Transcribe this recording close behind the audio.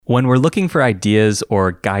When we're looking for ideas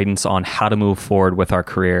or guidance on how to move forward with our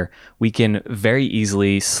career, we can very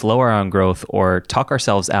easily slow our own growth or talk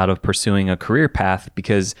ourselves out of pursuing a career path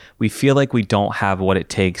because we feel like we don't have what it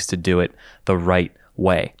takes to do it the right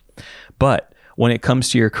way. But when it comes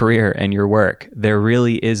to your career and your work, there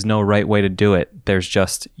really is no right way to do it. There's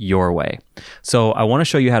just your way. So I want to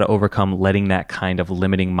show you how to overcome letting that kind of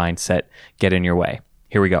limiting mindset get in your way.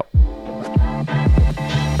 Here we go.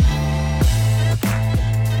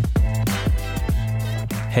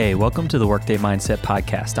 Hey, welcome to the Workday Mindset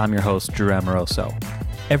Podcast. I'm your host, Drew Amoroso.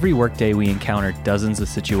 Every workday we encounter dozens of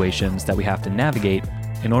situations that we have to navigate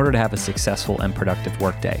in order to have a successful and productive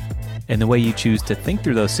workday. And the way you choose to think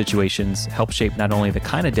through those situations helps shape not only the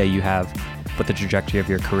kind of day you have, but the trajectory of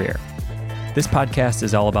your career. This podcast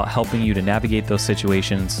is all about helping you to navigate those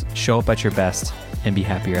situations, show up at your best, and be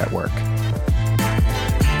happier at work.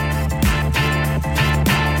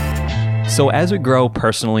 So as we grow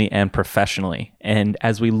personally and professionally, and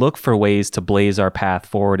as we look for ways to blaze our path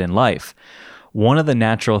forward in life, one of the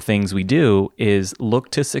natural things we do is look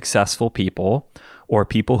to successful people or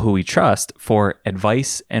people who we trust for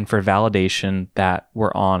advice and for validation that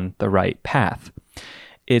we're on the right path.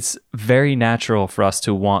 It's very natural for us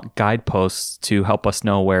to want guideposts to help us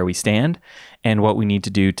know where we stand and what we need to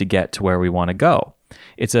do to get to where we want to go.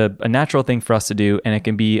 It's a natural thing for us to do, and it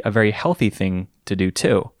can be a very healthy thing to do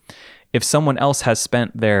too. If someone else has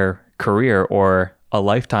spent their career or a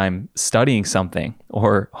lifetime studying something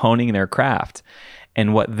or honing their craft,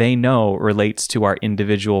 and what they know relates to our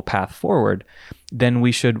individual path forward, then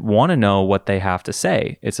we should want to know what they have to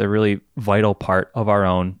say. It's a really vital part of our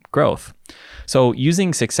own growth. So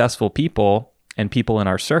using successful people and people in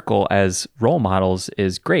our circle as role models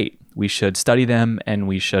is great. We should study them and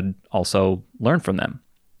we should also learn from them.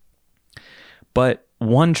 But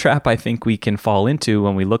one trap I think we can fall into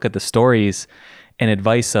when we look at the stories and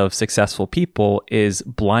advice of successful people is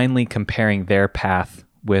blindly comparing their path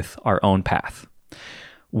with our own path.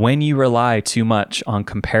 When you rely too much on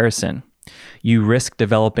comparison, you risk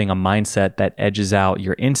developing a mindset that edges out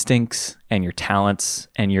your instincts and your talents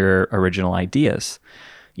and your original ideas.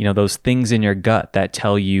 You know, those things in your gut that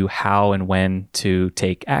tell you how and when to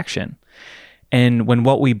take action. And when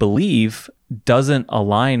what we believe doesn't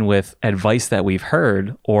align with advice that we've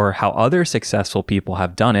heard or how other successful people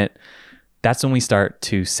have done it, that's when we start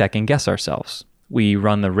to second guess ourselves. We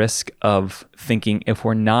run the risk of thinking if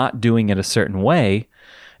we're not doing it a certain way,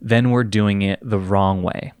 then we're doing it the wrong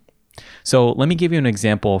way. So let me give you an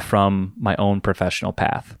example from my own professional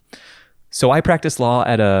path. So I practiced law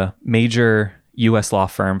at a major US law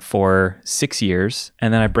firm for 6 years,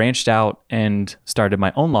 and then I branched out and started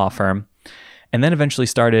my own law firm, and then eventually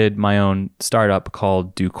started my own startup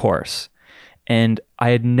called Due Course. And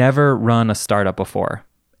I had never run a startup before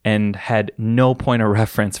and had no point of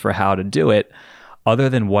reference for how to do it other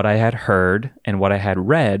than what I had heard and what I had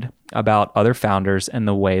read about other founders and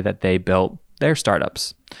the way that they built their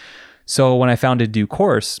startups. So when I founded Due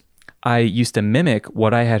Course, I used to mimic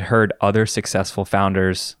what I had heard other successful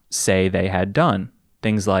founders say they had done.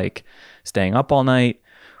 Things like staying up all night,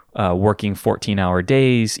 working 14-hour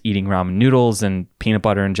days, eating ramen noodles and peanut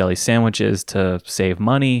butter and jelly sandwiches to save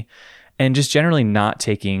money, and just generally not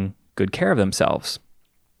taking good care of themselves.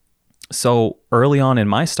 So early on in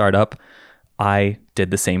my startup, I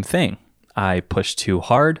did the same thing. I pushed too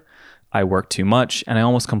hard, I worked too much, and I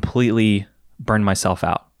almost completely burned myself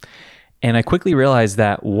out. And I quickly realized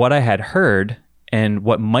that what I had heard and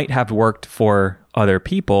what might have worked for other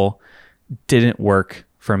people didn't work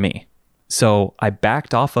for me. So I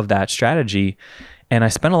backed off of that strategy, and I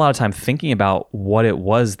spent a lot of time thinking about what it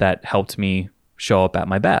was that helped me show up at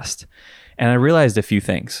my best. And I realized a few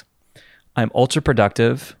things. I'm ultra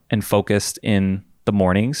productive and focused in the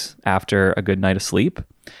mornings after a good night of sleep.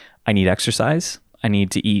 I need exercise. I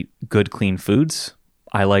need to eat good, clean foods.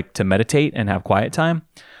 I like to meditate and have quiet time.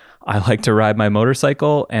 I like to ride my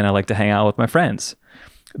motorcycle, and I like to hang out with my friends.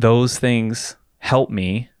 Those things help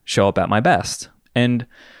me show up at my best. And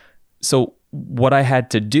so what I had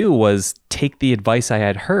to do was take the advice I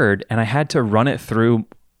had heard, and I had to run it through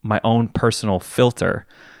my own personal filter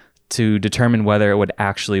to determine whether it would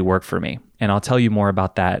actually work for me. And I'll tell you more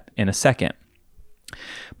about that in a second.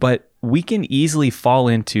 But we can easily fall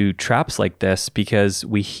into traps like this because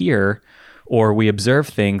we hear or we observe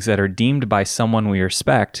things that are deemed by someone we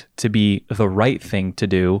respect to be the right thing to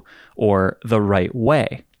do or the right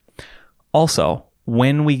way. Also,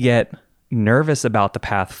 when we get nervous about the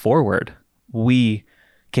path forward, we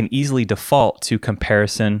can easily default to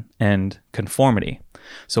comparison and conformity.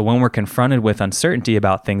 So when we're confronted with uncertainty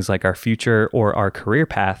about things like our future or our career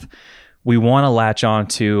path, We want to latch on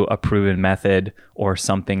to a proven method or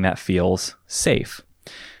something that feels safe.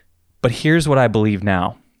 But here's what I believe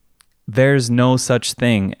now. There's no such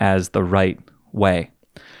thing as the right way.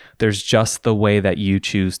 There's just the way that you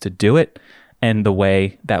choose to do it and the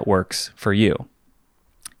way that works for you.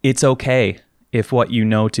 It's okay if what you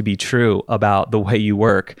know to be true about the way you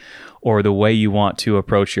work or the way you want to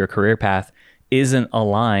approach your career path isn't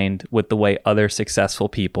aligned with the way other successful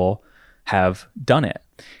people have done it.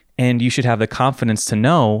 And you should have the confidence to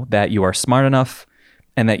know that you are smart enough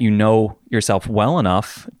and that you know yourself well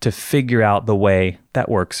enough to figure out the way that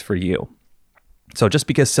works for you. So just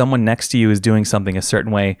because someone next to you is doing something a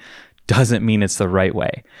certain way doesn't mean it's the right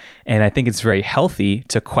way. And I think it's very healthy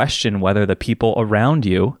to question whether the people around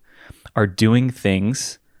you are doing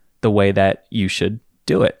things the way that you should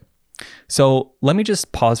do it. So let me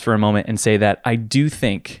just pause for a moment and say that I do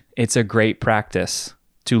think it's a great practice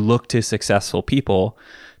to look to successful people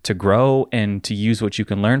to grow and to use what you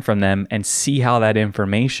can learn from them and see how that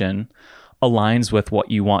information aligns with what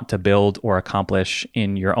you want to build or accomplish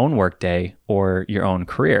in your own workday or your own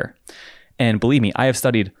career. And believe me, I have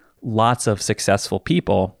studied lots of successful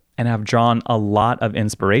people and have drawn a lot of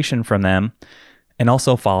inspiration from them and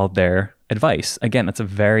also followed their advice. Again, that's a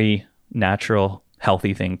very natural,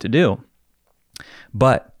 healthy thing to do.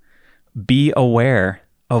 But be aware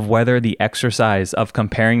of whether the exercise of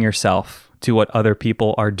comparing yourself to what other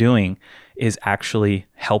people are doing is actually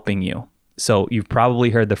helping you. So you've probably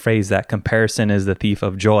heard the phrase that comparison is the thief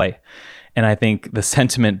of joy. And I think the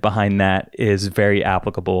sentiment behind that is very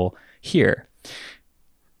applicable here.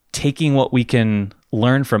 Taking what we can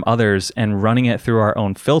learn from others and running it through our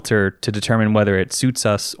own filter to determine whether it suits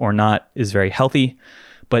us or not is very healthy.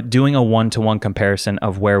 But doing a one-to-one comparison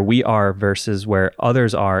of where we are versus where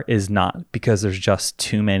others are is not, because there's just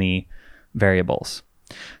too many variables.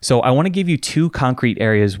 So I want to give you two concrete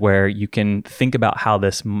areas where you can think about how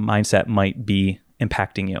this mindset might be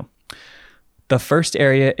impacting you. The first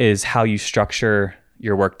area is how you structure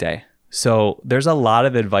your workday. So there's a lot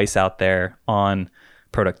of advice out there on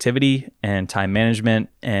productivity and time management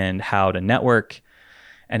and how to network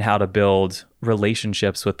and how to build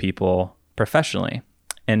relationships with people professionally.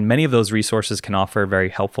 And many of those resources can offer very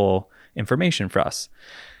helpful information for us.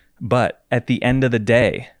 But at the end of the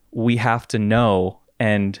day, we have to know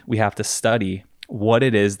and we have to study what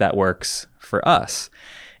it is that works for us.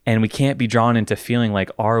 And we can't be drawn into feeling like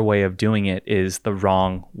our way of doing it is the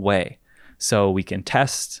wrong way. So we can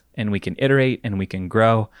test and we can iterate and we can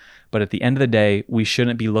grow. But at the end of the day, we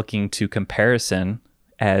shouldn't be looking to comparison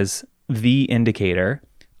as the indicator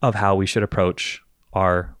of how we should approach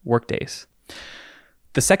our workdays.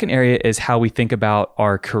 The second area is how we think about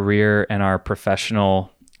our career and our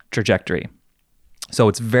professional trajectory. So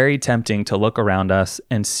it's very tempting to look around us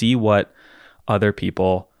and see what other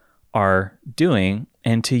people are doing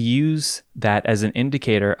and to use that as an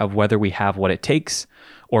indicator of whether we have what it takes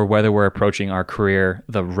or whether we're approaching our career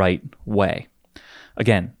the right way.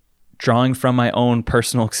 Again, drawing from my own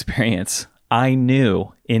personal experience, I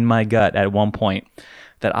knew in my gut at one point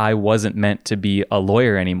that I wasn't meant to be a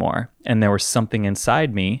lawyer anymore. And there was something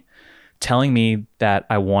inside me telling me that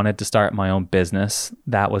I wanted to start my own business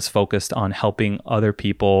that was focused on helping other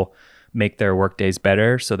people make their workdays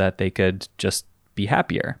better so that they could just be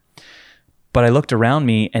happier. But I looked around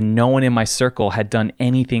me and no one in my circle had done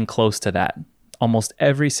anything close to that. Almost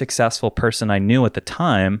every successful person I knew at the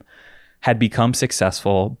time had become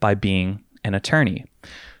successful by being an attorney.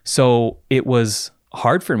 So it was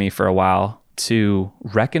hard for me for a while to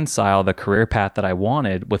reconcile the career path that I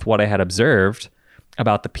wanted with what I had observed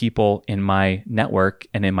about the people in my network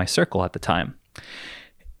and in my circle at the time.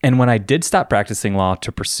 And when I did stop practicing law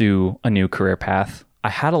to pursue a new career path, I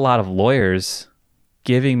had a lot of lawyers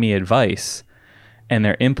giving me advice and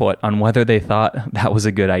their input on whether they thought that was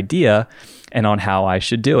a good idea and on how I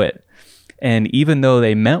should do it. And even though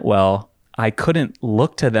they meant well, I couldn't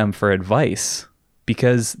look to them for advice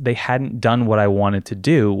because they hadn't done what I wanted to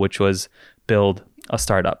do, which was build a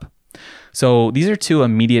startup. So these are two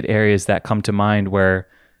immediate areas that come to mind where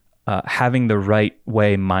having the right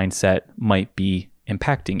way mindset might be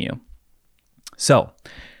impacting you. So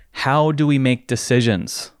how do we make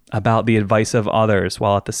decisions about the advice of others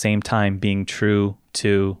while at the same time being true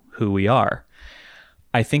to who we are?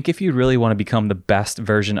 I think if you really want to become the best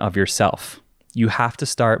version of yourself, you have to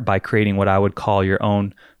start by creating what I would call your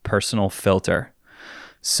own personal filter.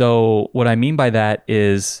 So what I mean by that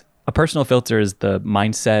is a personal filter is the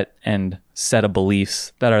mindset and set of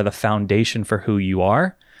beliefs that are the foundation for who you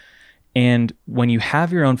are. And when you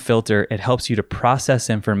have your own filter, it helps you to process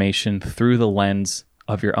information through the lens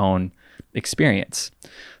of your own experience.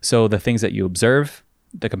 So the things that you observe,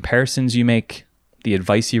 the comparisons you make, the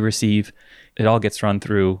advice you receive, it all gets run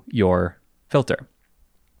through your filter.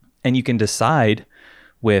 And you can decide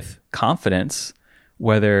with confidence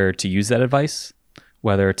whether to use that advice,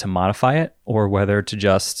 whether to modify it, or whether to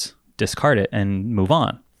just discard it and move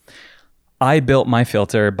on. I built my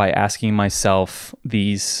filter by asking myself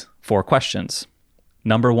these 4 questions.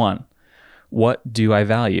 Number 1, what do I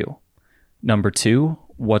value? Number 2,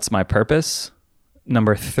 what's my purpose?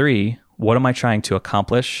 Number 3, what am I trying to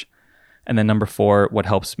accomplish? And then number 4, what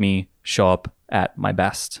helps me show up at my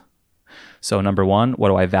best? So number 1, what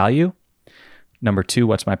do I value? Number 2,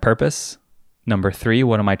 what's my purpose? Number 3,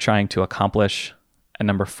 what am I trying to accomplish? And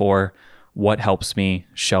number 4, what helps me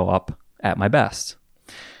show up at my best?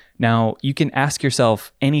 Now, you can ask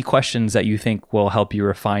yourself any questions that you think will help you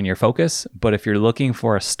refine your focus, but if you're looking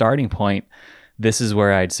for a starting point, this is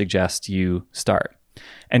where I'd suggest you start.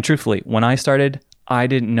 And truthfully, when I started, I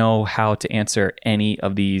didn't know how to answer any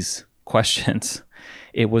of these questions.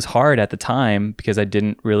 It was hard at the time because I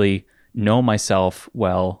didn't really know myself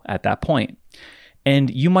well at that point.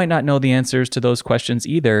 And you might not know the answers to those questions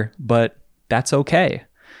either, but that's okay.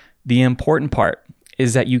 The important part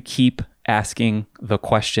is that you keep asking the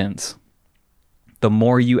questions. The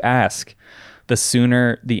more you ask, the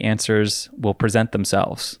sooner the answers will present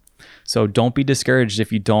themselves. So don't be discouraged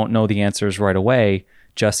if you don't know the answers right away.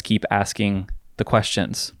 Just keep asking the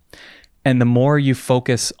questions. And the more you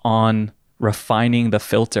focus on refining the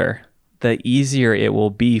filter, the easier it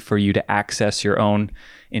will be for you to access your own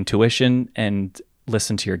intuition and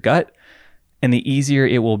listen to your gut. And the easier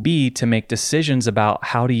it will be to make decisions about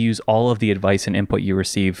how to use all of the advice and input you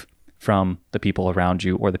receive from the people around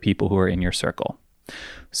you or the people who are in your circle.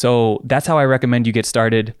 So that's how I recommend you get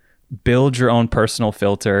started. Build your own personal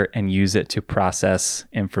filter and use it to process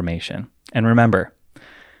information. And remember,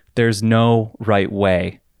 there's no right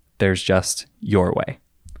way. There's just your way.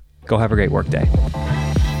 Go have a great workday.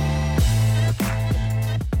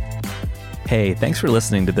 Hey, thanks for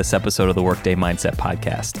listening to this episode of the Workday Mindset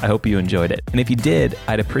Podcast. I hope you enjoyed it. And if you did,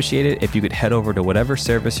 I'd appreciate it if you could head over to whatever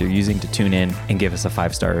service you're using to tune in and give us a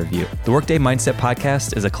 5-star review. The Workday Mindset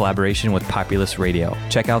Podcast is a collaboration with Populous Radio.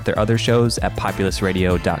 Check out their other shows at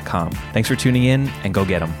populousradio.com. Thanks for tuning in and go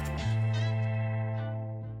get them.